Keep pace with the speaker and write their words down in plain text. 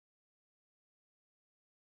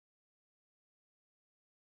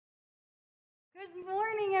Good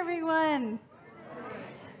morning, everyone.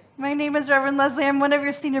 My name is Reverend Leslie. I'm one of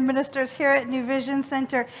your senior ministers here at New Vision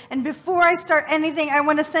Center. And before I start anything, I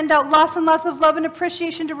want to send out lots and lots of love and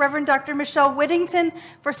appreciation to Reverend Dr. Michelle Whittington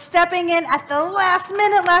for stepping in at the last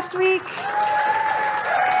minute last week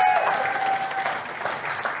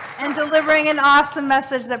and delivering an awesome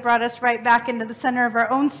message that brought us right back into the center of our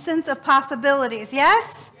own sense of possibilities.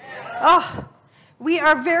 Yes? Oh, we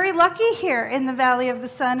are very lucky here in the Valley of the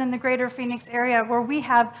Sun in the greater Phoenix area where we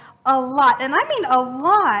have a lot, and I mean a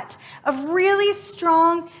lot, of really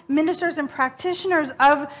strong ministers and practitioners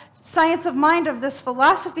of science of mind, of this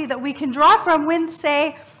philosophy that we can draw from when,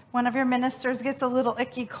 say, one of your ministers gets a little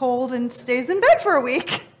icky cold and stays in bed for a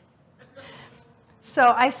week.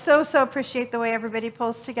 So I so appreciate the way everybody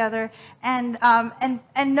pulls together and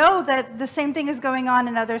know that the same thing is going on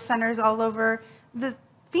in other centers all over the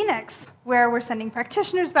Phoenix, where we're sending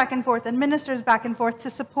practitioners back and forth and ministers back and forth to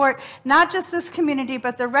support not just this community,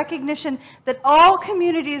 but the recognition that all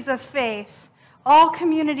communities of faith, all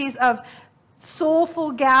communities of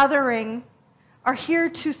soulful gathering are here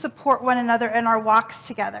to support one another in our walks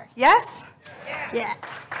together. Yes? Yeah.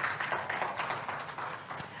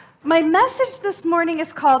 My message this morning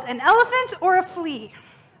is called An Elephant or a Flea,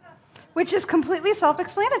 which is completely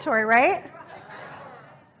self-explanatory, right?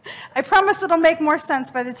 I promise it'll make more sense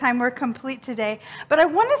by the time we're complete today. But I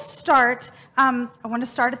want to start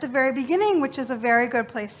at the very beginning, which is a very good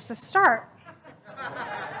place to start,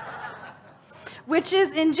 which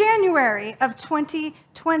is in January of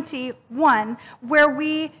 2021, where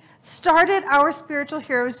we started our spiritual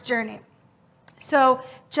heroes journey. So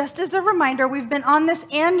just as a reminder, we've been on this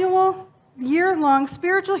annual year-long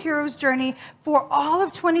spiritual heroes journey for all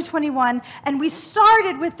of 2021, and we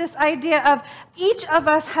started with this idea of each of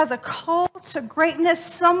us has a call to greatness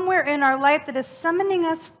somewhere in our life that is summoning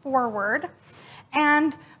us forward,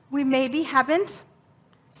 and we maybe haven't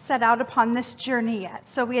set out upon this journey yet.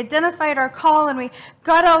 So we identified our call and we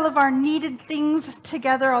got all of our needed things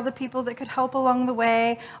together, all the people that could help along the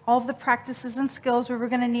way, all of the practices and skills we were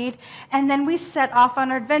going to need, and then we set off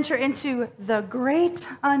on our adventure into the great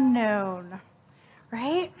unknown,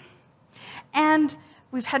 right? And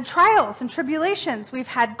we've had trials and tribulations. We've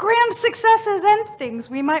had grand successes and things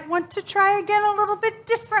we might want to try again a little bit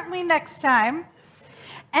differently next time.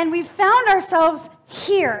 And we found ourselves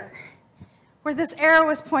here, where this arrow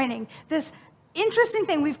was pointing, this interesting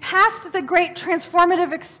thing. We've passed the great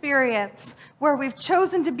transformative experience where we've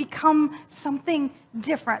chosen to become something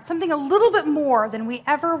different, something a little bit more than we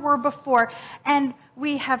ever were before. And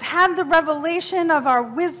we have had the revelation of our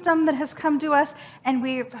wisdom that has come to us, and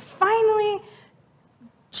we've finally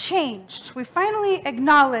changed. We finally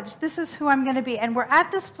acknowledged this is who I'm going to be. And we're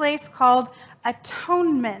at this place called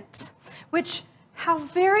atonement, which how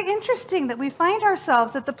very interesting that we find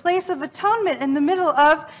ourselves at the place of atonement in the middle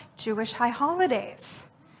of Jewish high holidays.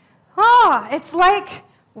 It's like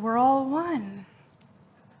we're all one.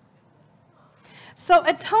 So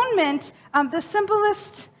atonement, the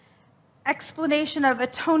simplest explanation of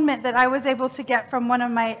atonement that I was able to get from one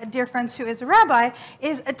of my dear friends who is a rabbi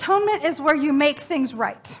is atonement is where you make things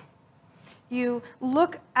right. You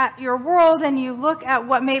look at your world and you look at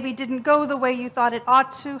what maybe didn't go the way you thought it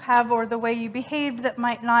ought to have, or the way you behaved that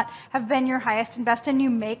might not have been your highest and best, and you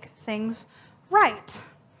make things right.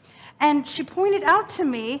 And she pointed out to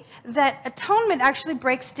me that atonement actually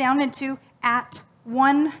breaks down into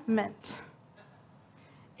at-one-ment.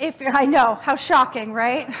 I know, how shocking,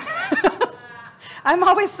 right? I'm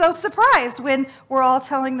always so surprised when we're all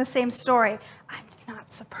telling the same story. I'm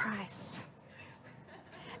not surprised.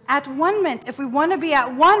 At-one-ment, if we want to be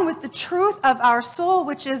at one with the truth of our soul,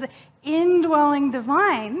 which is indwelling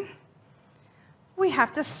divine, we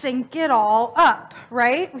have to sync it all up,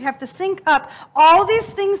 right? We have to sync up all these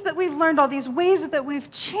things that we've learned, all these ways that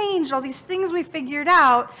we've changed, all these things we figured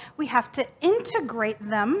out. We have to integrate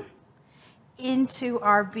them into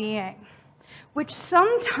our being, which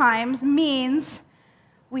sometimes means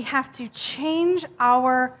we have to change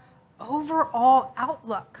our overall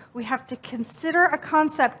outlook. We have to consider a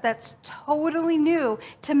concept that's totally new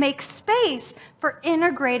to make space for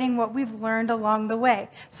integrating what we've learned along the way.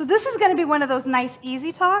 So this is going to be one of those nice,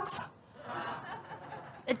 easy talks.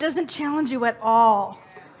 It doesn't challenge you at all.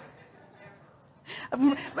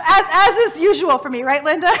 As is usual for me, right,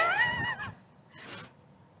 Linda?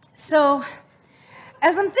 So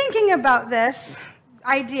as I'm thinking about this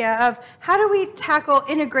idea of how do we tackle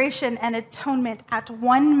integration and atonement at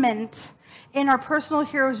one-ment in our personal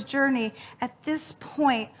hero's journey at this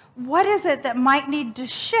point, what is it that might need to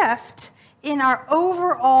shift in our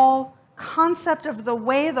overall concept of the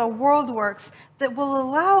way the world works that will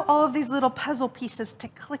allow all of these little puzzle pieces to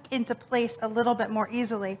click into place a little bit more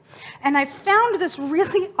easily. And I found this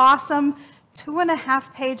really awesome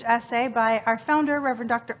 2.5-page essay by our founder, Reverend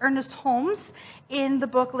Dr. Ernest Holmes, in the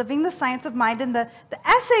book Living the Science of Mind. And the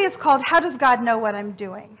essay is called, How Does God Know What I'm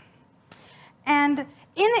Doing? And in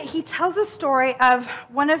it, he tells a story of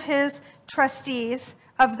one of his trustees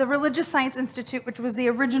of the Religious Science Institute, which was the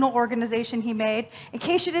original organization he made. In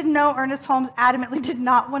case you didn't know, Ernest Holmes adamantly did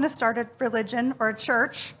not want to start a religion or a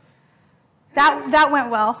church. That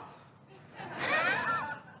went well.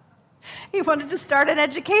 He wanted to start an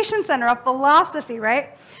education center, a philosophy,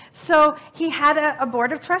 right? So he had a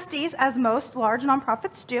board of trustees, as most large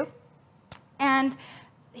nonprofits do. And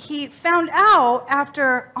he found out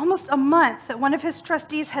after almost a month that one of his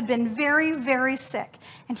trustees had been very, very sick.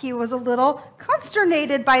 And he was a little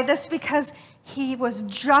consternated by this because he was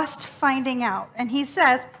just finding out. And he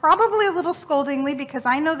says, probably a little scoldingly, because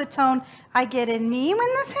I know the tone I get in me when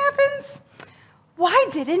this happens, why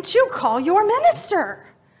didn't you call your minister?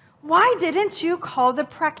 Why didn't you call the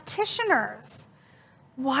practitioners?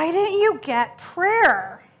 Why didn't you get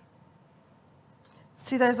prayer?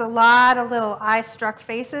 See, there's a lot of little eye-struck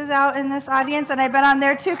faces out in this audience, and I've been on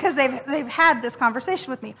there too because they've had this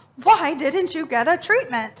conversation with me. Why didn't you get a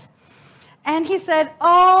treatment? And he said,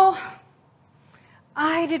 oh,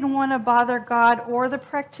 I didn't want to bother God or the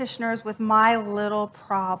practitioners with my little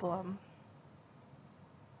problem.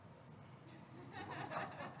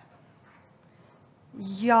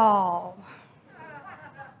 Y'all.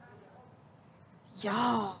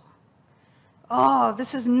 Oh,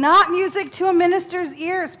 this is not music to a minister's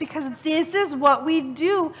ears, because this is what we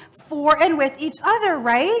do for and with each other,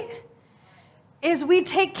 right? Is we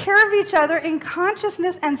take care of each other in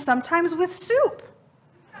consciousness and sometimes with soup.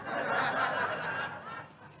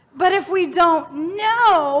 But if we don't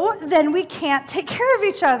know, then we can't take care of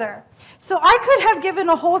each other. So I could have given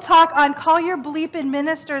a whole talk on call your bleeping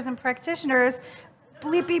ministers and practitioners,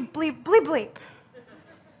 bleepy bleep bleep bleep.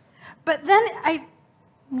 But then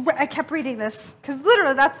I kept reading this, because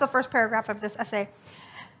literally that's the first paragraph of this essay.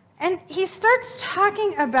 And he starts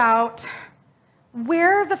talking about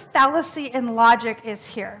where the fallacy in logic is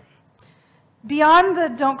here. Beyond the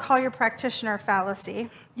don't call your practitioner fallacy,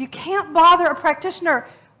 you can't bother a practitioner.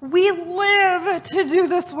 We live to do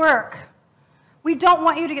this work. We don't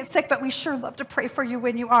want you to get sick, but we sure love to pray for you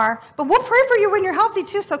when you are. But we'll pray for you when you're healthy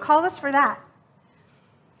too, so call us for that.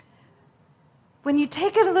 When you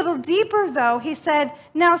take it a little deeper, though, he said,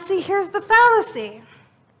 now see, here's the fallacy,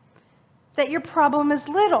 that your problem is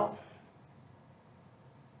little.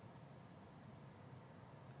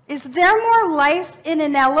 Is there more life in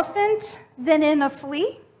an elephant than in a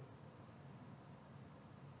flea?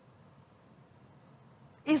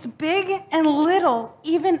 Is big and little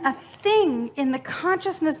even a thing in the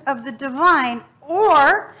consciousness of the divine,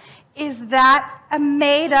 or is that a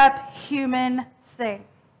made-up human thing?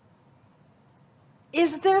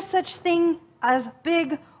 Is there such thing as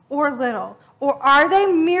big or little? Or are they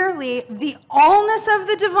merely the allness of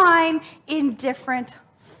the divine in different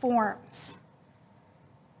forms?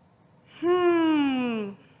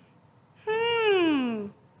 Can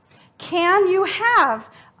you have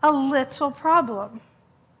a little problem?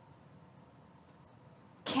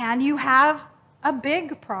 Can you have a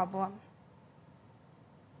big problem?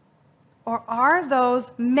 Or are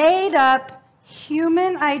those made up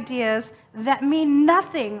human ideas that mean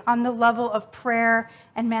nothing on the level of prayer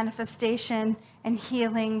and manifestation and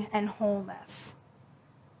healing and wholeness?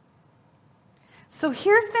 So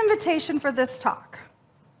here's the invitation for this talk,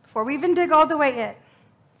 before we even dig all the way in.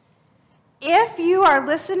 If you are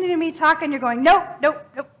listening to me talk and you're going, nope, nope,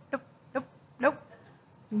 nope, nope, nope, nope,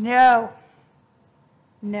 no,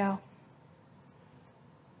 no.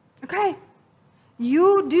 Okay,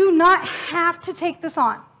 you do not have to take this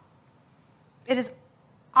on. It is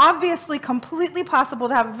obviously completely possible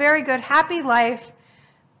to have a very good, happy life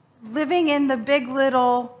living in the big,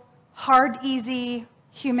 little, hard, easy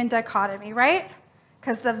human dichotomy, right?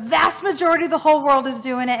 Because the vast majority of the whole world is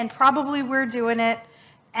doing it, and probably we're doing it,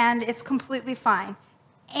 and it's completely fine.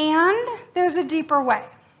 And there's a deeper way.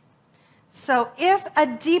 So if a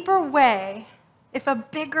deeper way, if a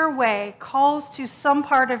bigger way calls to some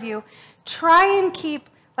part of you, try and keep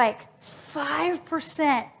like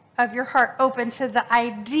 5% of your heart open to the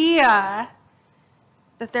idea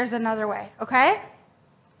that there's another way, okay?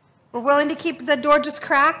 We're willing to keep the door just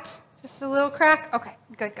cracked? Just a little crack? Okay,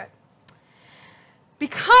 good, good.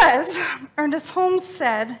 Because Ernest Holmes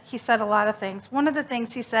said, he said a lot of things. One of the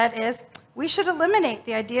things he said is, we should eliminate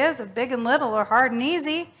the ideas of big and little or hard and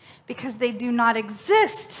easy because they do not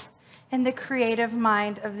exist in the creative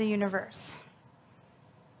mind of the universe.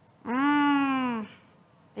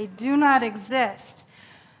 They do not exist.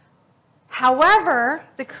 However,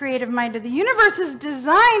 the creative mind of the universe is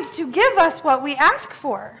designed to give us what we ask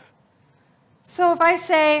for. So if I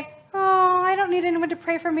say, oh, I don't need anyone to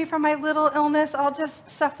pray for me for my little illness, I'll just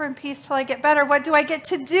suffer in peace till I get better. What do I get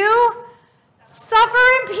to do? Suffer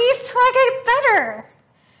in peace till I get better.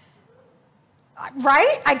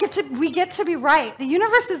 Right? We get to be right. The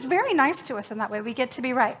universe is very nice to us in that way. We get to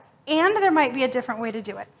be right. And there might be a different way to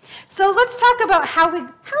do it. So let's talk about how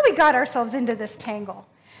we got ourselves into this tangle.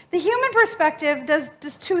 The human perspective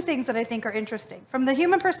does two things that I think are interesting. From the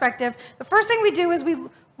human perspective, the first thing we do is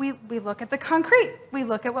we look at the concrete. We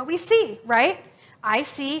look at what we see, right? I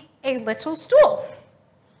see a little stool.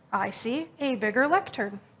 I see a bigger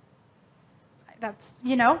lectern. That's,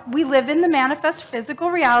 we live in the manifest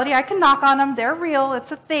physical reality. I can knock on them. They're real.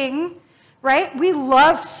 It's a thing, right? We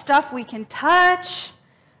love stuff we can touch.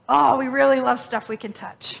 Oh, we really love stuff we can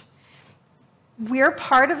touch. We're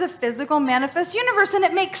part of the physical manifest universe, and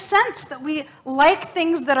it makes sense that we like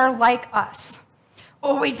things that are like us.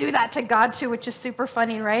 Oh, we do that to God too, which is super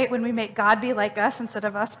funny, right? When we make God be like us instead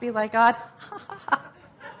of us be like God.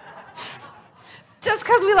 Just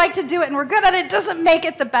because we like to do it and we're good at it doesn't make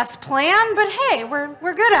it the best plan, but hey, we're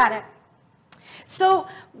good at it. So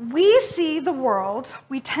we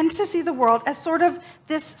tend to see the world as sort of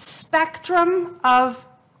this spectrum of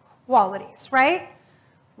qualities, right?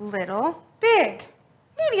 Little, big,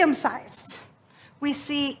 medium-sized. We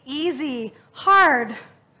see easy, hard,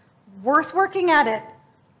 worth working at it.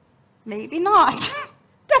 Maybe not.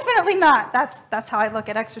 Definitely not. That's how I look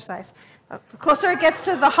at exercise. The closer it gets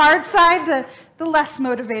to the hard side, the less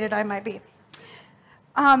motivated I might be.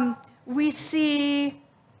 We see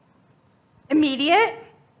immediate,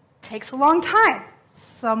 takes a long time,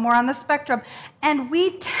 somewhere on the spectrum. And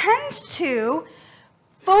we tend to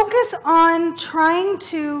focus on trying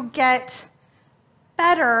to get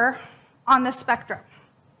better on the spectrum.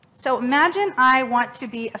 So imagine I want to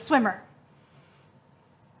be a swimmer.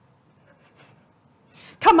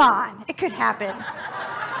 Come on, it could happen.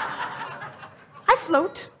 I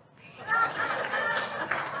float.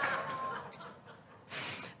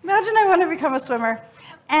 Imagine I want to become a swimmer.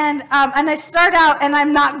 And I start out and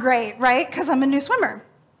I'm not great, right? Because I'm a new swimmer.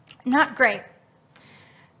 Not great.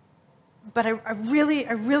 But I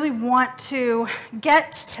really want to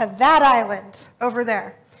get to that island over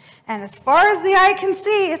there. And as far as the eye can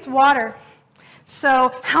see, it's water.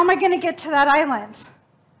 So how am I going to get to that island?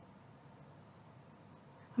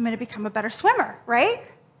 I'm going to become a better swimmer, right?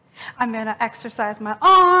 I'm going to exercise my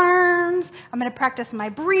arms. I'm going to practice my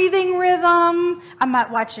breathing rhythm. I might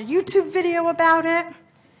watch a YouTube video about it.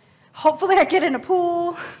 Hopefully I get in a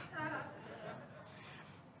pool.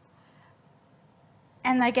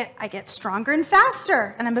 And I get stronger and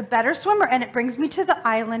faster, and I'm a better swimmer, and it brings me to the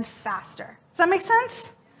island faster. Does that make sense?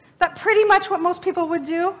 Is that pretty much what most people would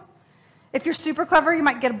do? If you're super clever, you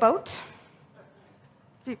might get a boat.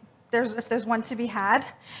 If there's one to be had.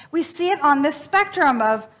 We see it on this spectrum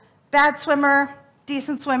of bad swimmer,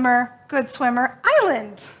 decent swimmer, good swimmer,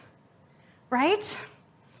 island, right?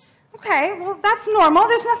 Okay, well, that's normal.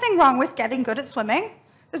 There's nothing wrong with getting good at swimming.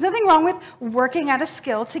 There's nothing wrong with working at a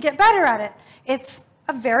skill to get better at it. It's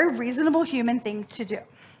a very reasonable human thing to do.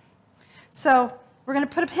 So we're going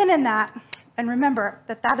to put a pin in that and remember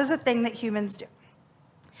that that is a thing that humans do.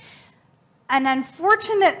 An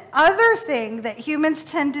unfortunate other thing that humans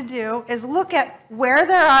tend to do is look at where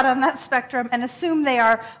they're at on that spectrum and assume they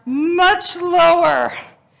are much lower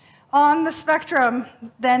on the spectrum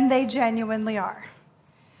than they genuinely are.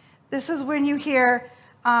 This is when you hear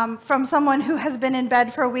from someone who has been in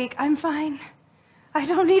bed for a week, I'm fine. I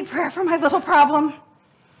don't need prayer for my little problem.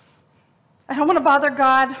 I don't want to bother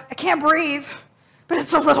God. I can't breathe, but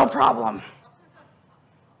it's a little problem.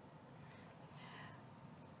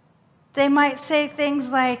 They might say things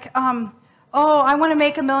like, oh, I want to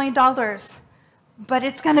make $1 million, but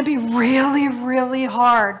it's going to be really, really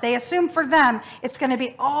hard. They assume for them it's going to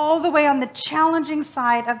be all the way on the challenging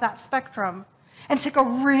side of that spectrum and take a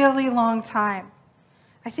really long time.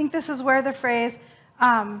 I think this is where the phrase,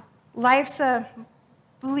 life's a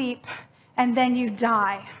bleep and then you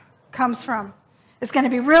die, comes from. It's going to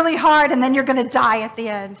be really hard and then you're going to die at the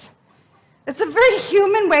end. It's a very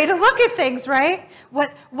human way to look at things, right?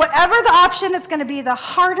 Whatever the option, it's going to be the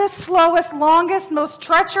hardest, slowest, longest, most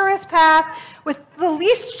treacherous path with the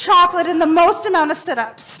least chocolate and the most amount of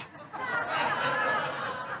sit-ups.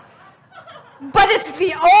 But it's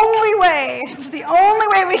the only way. It's the only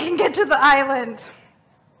way we can get to the island.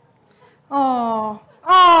 Oh.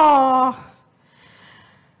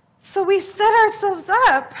 So we set ourselves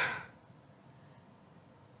up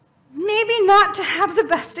maybe not to have the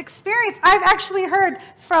best experience. I've actually heard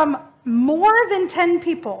from more than 10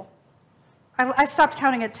 people. I stopped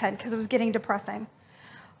counting at 10 because it was getting depressing.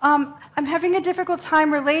 I'm having a difficult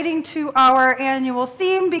time relating to our annual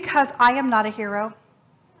theme because I am not a hero.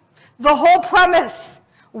 The whole premise,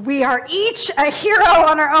 we are each a hero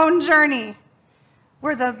on our own journey.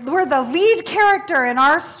 We're the lead character in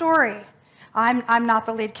our story. I'm not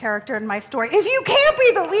the lead character in my story. If you can't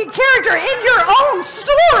be the lead character in your own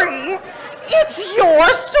story, it's your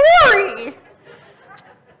story.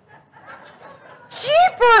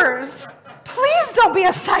 Jeepers! Please don't be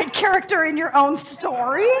a side character in your own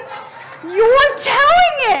story. You're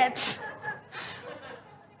telling it.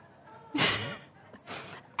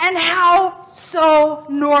 And how so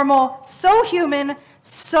normal, so human,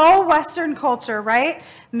 so Western culture, right?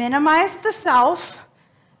 Minimize the self,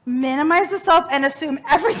 and assume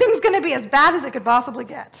everything's going to be as bad as it could possibly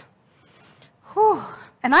get. Whew.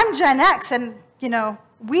 And I'm Gen X, and, you know,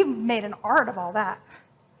 we made an art of all that.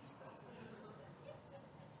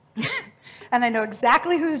 And I know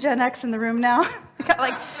exactly who's Gen X in the room now. I got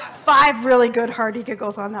like 5 really good hearty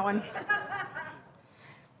giggles on that one.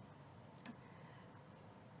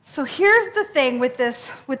 So here's the thing with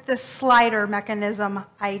this slider mechanism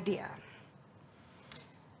idea.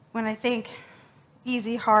 When I think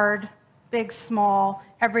easy, hard, big, small,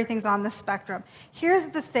 everything's on the spectrum. Here's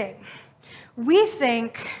the thing. We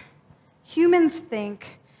think, humans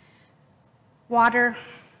think, water,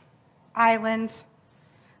 island,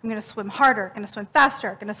 I'm going to swim harder, going to swim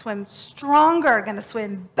faster, going to swim stronger, going to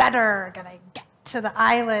swim better, going to get to the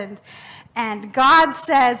island. And God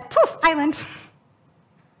says, poof, island.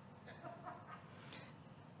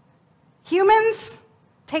 Humans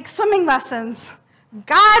take swimming lessons.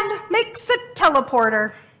 God makes a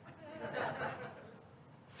teleporter.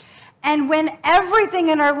 And when everything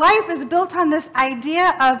in our life is built on this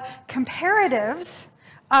idea of comparatives,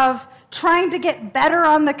 of trying to get better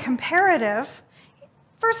on the comparative,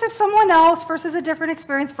 versus someone else, versus a different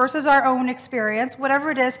experience, versus our own experience,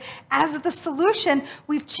 whatever it is, as the solution,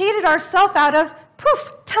 we've cheated ourselves out of,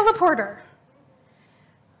 poof, teleporter.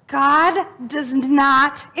 God does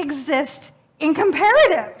not exist in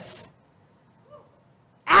comparatives.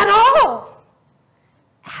 At all.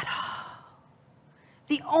 At all.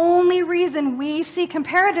 The only reason we see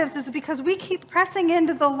comparatives is because we keep pressing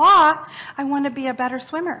into the law, I want to be a better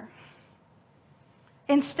swimmer,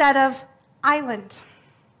 instead of island.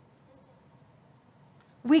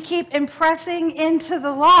 We keep impressing into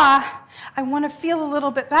the law, I want to feel a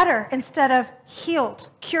little bit better, instead of healed,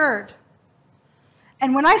 cured.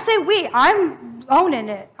 And when I say we, I'm owning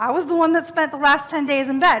it. I was the one that spent the last 10 days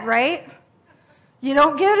in bed, right? You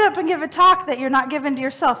don't get up and give a talk that you're not giving to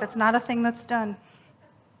yourself. It's not a thing that's done.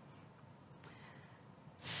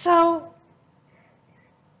 So,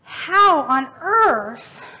 how on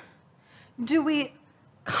earth do we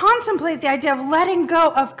contemplate the idea of letting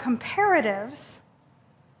go of comparatives?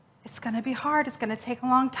 It's going to be hard. It's going to take a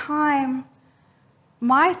long time.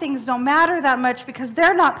 My things don't matter that much because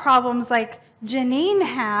they're not problems like Janine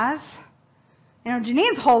has. You know,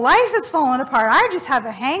 Janine's whole life is falling apart. I just have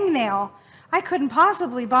a hangnail. I couldn't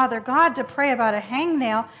possibly bother God to pray about a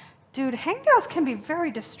hangnail. Dude, hangnails can be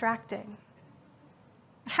very distracting.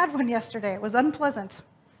 I had one yesterday. It was unpleasant.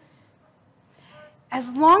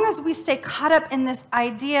 As long as we stay caught up in this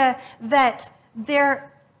idea that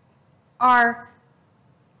there are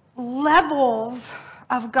levels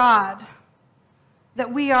of God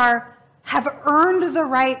that we have earned the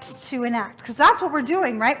right to enact, because that's what we're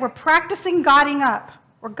doing, right? We're practicing Godding up.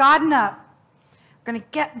 We're Godding up. We're going to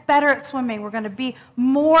get better at swimming. We're going to be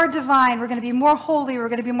more divine. We're going to be more holy. We're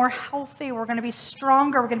going to be more healthy. We're going to be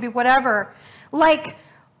stronger. We're going to be whatever. Like,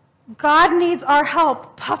 God needs our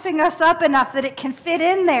help puffing us up enough that it can fit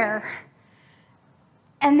in there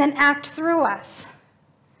and then act through us.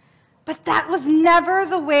 But that was never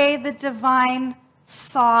the way the divine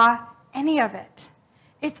saw any of it.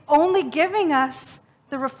 It's only giving us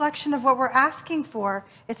the reflection of what we're asking for.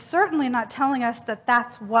 It's certainly not telling us that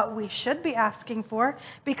that's what we should be asking for,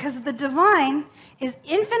 because the divine is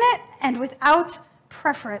infinite and without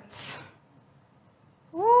preference.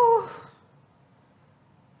 Ooh.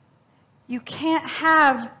 You can't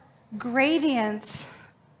have gradients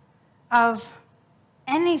of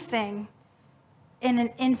anything in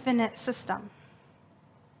an infinite system.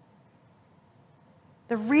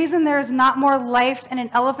 The reason there is not more life in an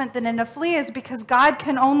elephant than in a flea is because God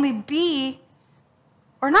can only be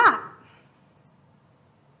or not.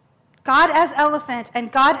 God as elephant,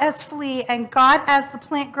 and God as flea, and God as the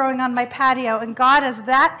plant growing on my patio, and God as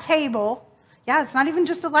that table. Yeah, it's not even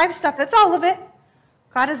just the live stuff, it's all of it.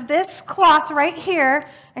 God is this cloth right here,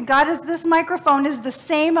 and God is this microphone, is the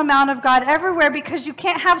same amount of God everywhere, because you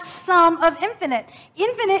can't have some of infinite.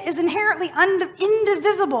 Infinite is inherently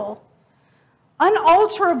indivisible,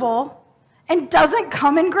 unalterable, and doesn't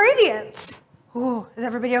come in gradients. Ooh, is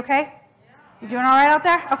everybody okay? You doing all right out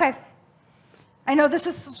there? Okay. I know this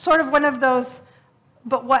is sort of one of those,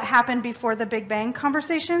 but what happened before the Big Bang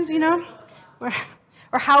conversations, you know?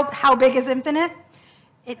 Or how big is infinite?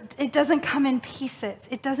 It doesn't come in pieces.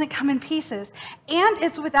 It doesn't come in pieces. And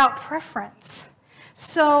it's without preference.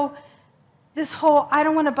 So this whole, I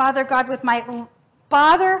don't want to bother God with my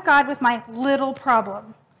little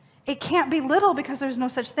problem. It can't be little because there's no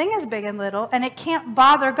such thing as big and little. And it can't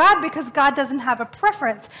bother God because God doesn't have a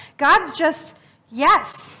preference. God's just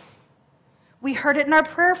yes. We heard it in our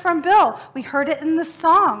prayer from Bill. We heard it in the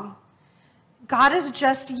song. God is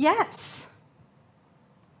just yes.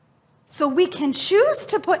 So we can choose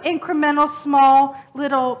to put incremental, small,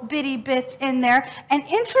 little bitty bits in there. And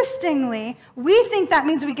interestingly, we think that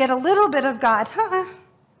means we get a little bit of God.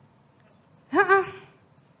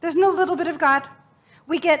 There's no little bit of God.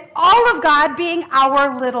 We get all of God being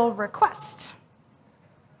our little request.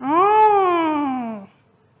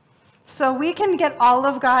 So we can get all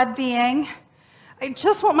of God being, I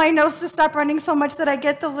just want my nose to stop running so much that I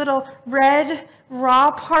get the little red,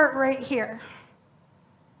 raw part right here.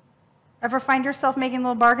 Ever find yourself making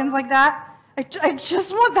little bargains like that? I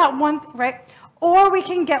just want that one, right? Or we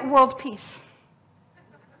can get world peace.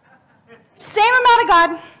 Same amount of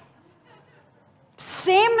God.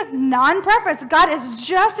 Same non-preference. God is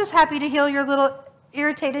just as happy to heal your little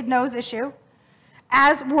irritated nose issue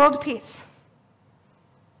as world peace.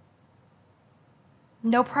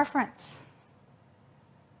 No preference.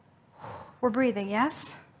 We're breathing,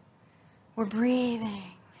 yes? We're breathing.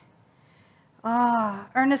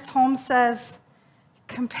 Ernest Holmes says,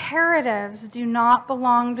 comparatives do not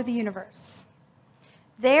belong to the universe.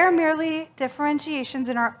 They are merely differentiations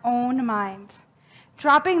in our own mind.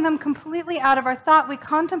 Dropping them completely out of our thought, we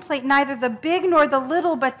contemplate neither the big nor the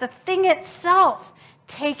little, but the thing itself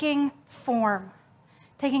taking form,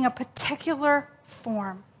 taking a particular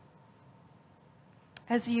form.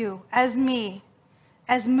 As you, as me,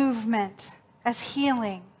 as movement, as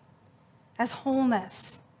healing, as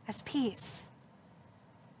wholeness, as peace.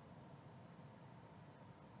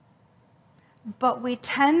 But we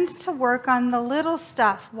tend to work on the little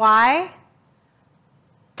stuff. Why?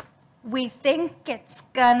 We think it's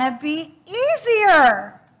gonna be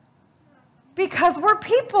easier because we're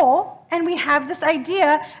people and we have this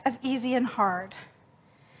idea of easy and hard.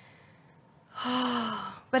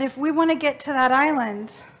 But if we want to get to that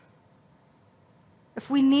island, if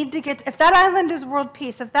that island is world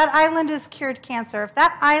peace, if that island is cured cancer, if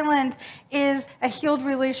that island is a healed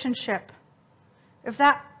relationship, if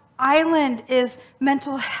that island is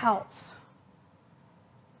mental health,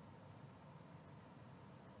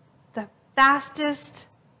 the fastest,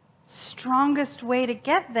 strongest way to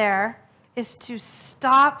get there is to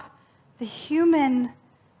stop the human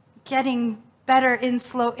getting better in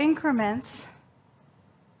slow increments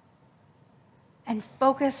and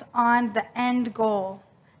focus on the end goal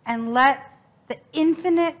and let the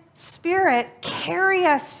infinite spirit carry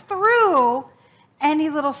us through any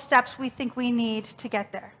little steps we think we need to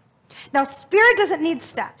get there. Now, spirit doesn't need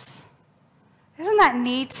steps. Isn't that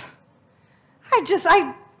neat?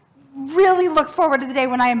 I really look forward to the day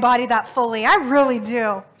when I embody that fully. I really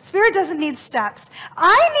do. Spirit doesn't need steps.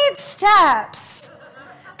 I need steps.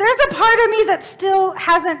 There's a part of me that still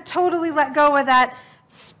hasn't totally let go of that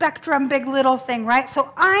spectrum, big little thing, right?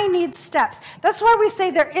 So I need steps. That's why we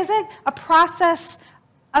say there isn't a process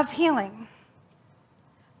of healing.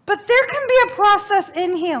 But there can be a process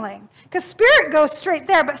in healing, because spirit goes straight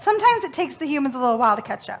there, but sometimes it takes the humans a little while to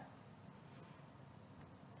catch up.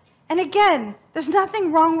 And again, there's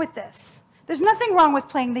nothing wrong with this. There's nothing wrong with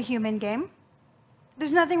playing the human game.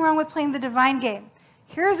 There's nothing wrong with playing the divine game.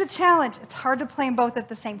 Here's a challenge. It's hard to play them both at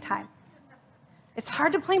the same time. It's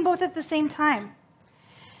hard to play them both at the same time.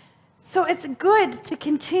 So it's good to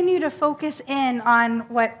continue to focus in on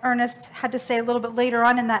what Ernest had to say a little bit later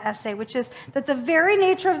on in that essay, which is that the very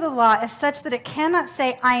nature of the law is such that it cannot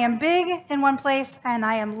say, I am big in one place and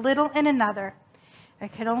I am little in another.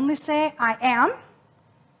 It can only say, I am,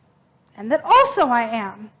 and that also I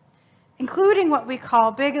am, including what we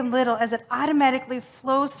call big and little, as it automatically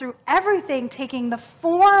flows through everything, taking the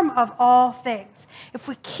form of all things. If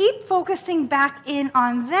we keep focusing back in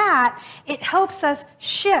on that, it helps us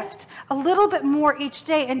shift a little bit more each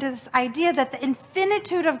day into this idea that the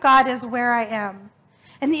infinitude of God is where I am.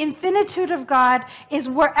 And the infinitude of God is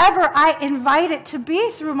wherever I invite it to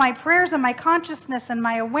be through my prayers and my consciousness and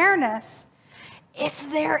my awareness. it's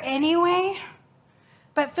there anyway,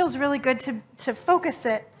 but it feels really good to focus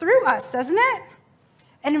it through us, doesn't it?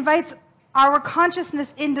 It invites our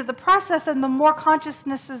consciousness into the process, and the more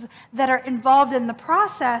consciousnesses that are involved in the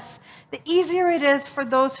process, the easier it is for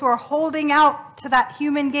those who are holding out to that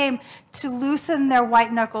human game to loosen their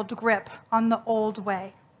white-knuckled grip on the old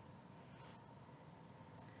way.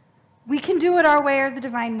 We can do it our way or the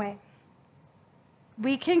divine way.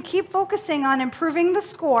 We can keep focusing on improving the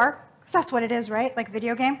score, because that's what it is, right? Like a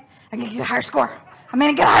video game. I'm going to get a higher score. I'm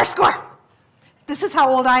going to get a higher score. This is how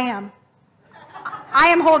old I am. I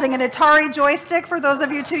am holding an Atari joystick, for those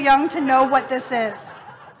of you too young to know what this is.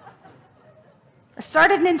 I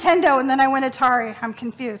started Nintendo and then I went Atari. I'm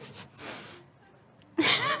confused.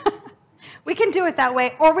 We can do it that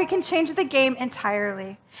way, or we can change the game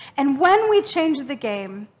entirely. And when we change the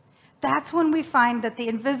game, that's when we find that the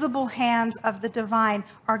invisible hands of the divine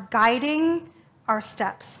are guiding our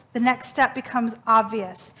steps. The next step becomes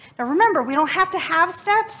obvious. Now remember, we don't have to have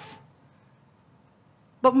steps,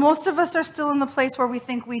 but most of us are still in the place where we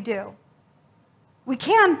think we do. We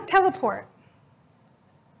can teleport.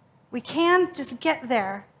 We can just get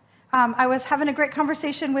there. I was having a great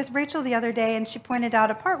conversation with Rachel the other day, and she pointed out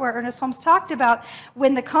a part where Ernest Holmes talked about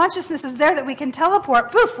when the consciousness is there that we can teleport,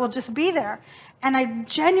 poof, we'll just be there. And I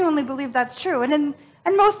genuinely believe that's true. And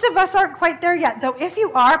most of us aren't quite there yet, though if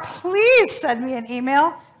you are, please send me an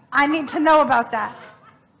email. I need to know about that.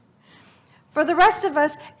 For the rest of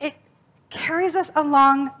us, it carries us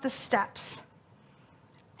along the steps.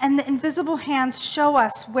 And the invisible hands show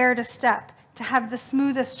us where to step to have the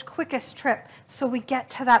smoothest, quickest trip so we get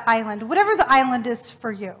to that island, whatever the island is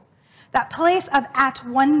for you. That place of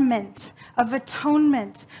at-one-ment, of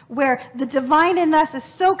atonement, where the divine in us is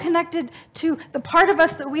so connected to the part of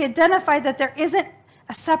us that we identify that there isn't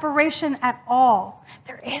a separation at all.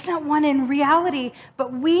 There isn't one in reality,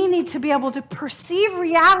 but we need to be able to perceive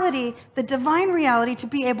reality, the divine reality, to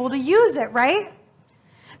be able to use it, right?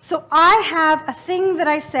 So I have a thing that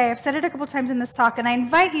I say, I've said it a couple times in this talk, and I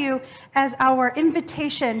invite you as our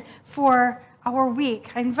invitation for our week.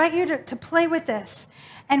 I invite you to play with this.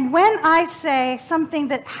 And when I say something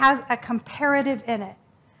that has a comparative in it,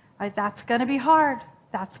 like that's going to be hard,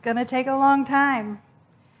 that's going to take a long time.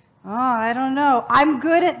 Oh, I don't know. I'm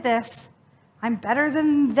good at this. I'm better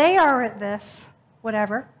than they are at this.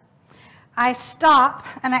 Whatever. I stop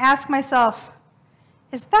and I ask myself,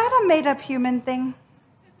 is that a made-up human thing?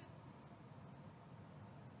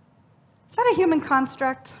 Is that a human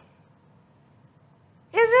construct?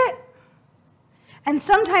 Is it? And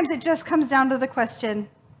sometimes it just comes down to the question,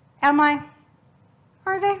 am I?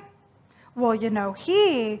 Are they? Well, you know,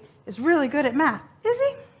 he is really good at math. Is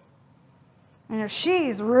he? You know,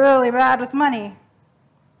 she's really bad with money.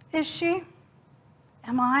 Is she?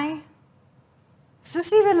 Am I? Is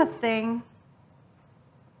this even a thing?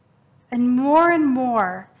 And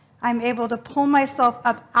more, I'm able to pull myself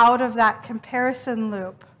up out of that comparison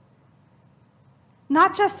loop.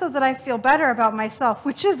 Not just so that I feel better about myself,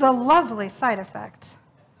 which is a lovely side effect,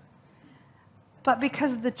 but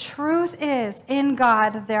because the truth is, in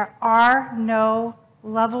God, there are no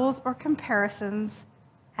levels or comparisons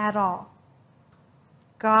at all.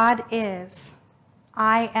 God is,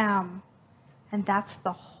 I am, and that's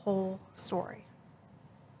the whole story.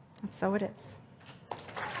 And so it is.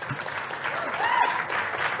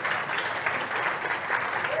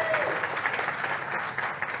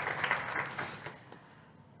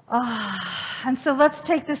 And so let's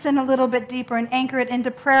take this in a little bit deeper and anchor it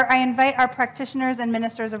into prayer. I invite our practitioners and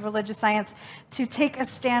ministers of religious science to take a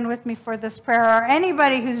stand with me for this prayer, or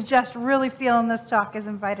anybody who's just really feeling this talk is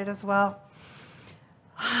invited as well.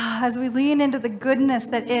 As we lean into the goodness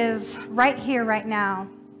that is right here, right now,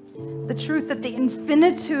 the truth that the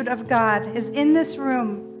infinitude of God is in this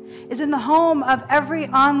room, is in the home of every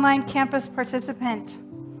online campus participant,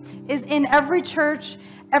 is in every church,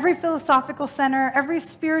 every philosophical center, every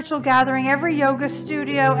spiritual gathering, every yoga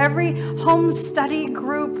studio, every home study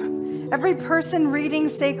group, every person reading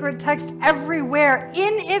sacred text, everywhere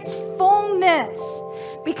in its fullness.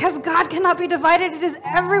 Because God cannot be divided, it is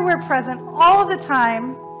everywhere present all the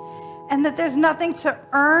time, and that there's nothing to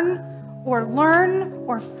earn or learn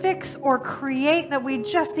or fix or create, that we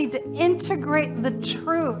just need to integrate the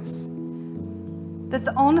truth that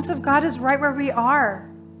the allness of God is right where we are.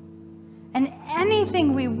 And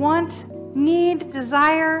anything we want, need,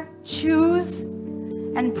 desire, choose,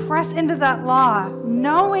 and press into that law,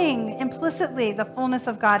 knowing implicitly the fullness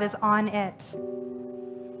of God is on it.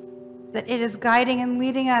 That it is guiding and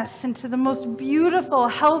leading us into the most beautiful,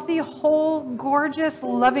 healthy, whole, gorgeous,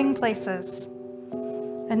 loving places.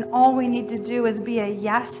 And all we need to do is be a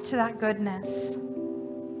yes to that goodness.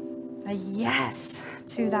 a yes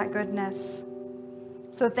to that goodness.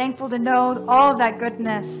 So thankful to know all of that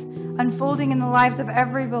goodness unfolding in the lives of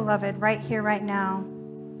every beloved right here, right now.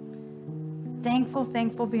 Thankful,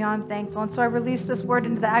 thankful, beyond thankful. And so I release this word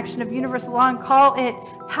into the action of universal law and call it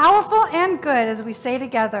powerful and good as we say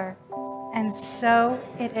together. And so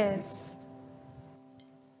it is.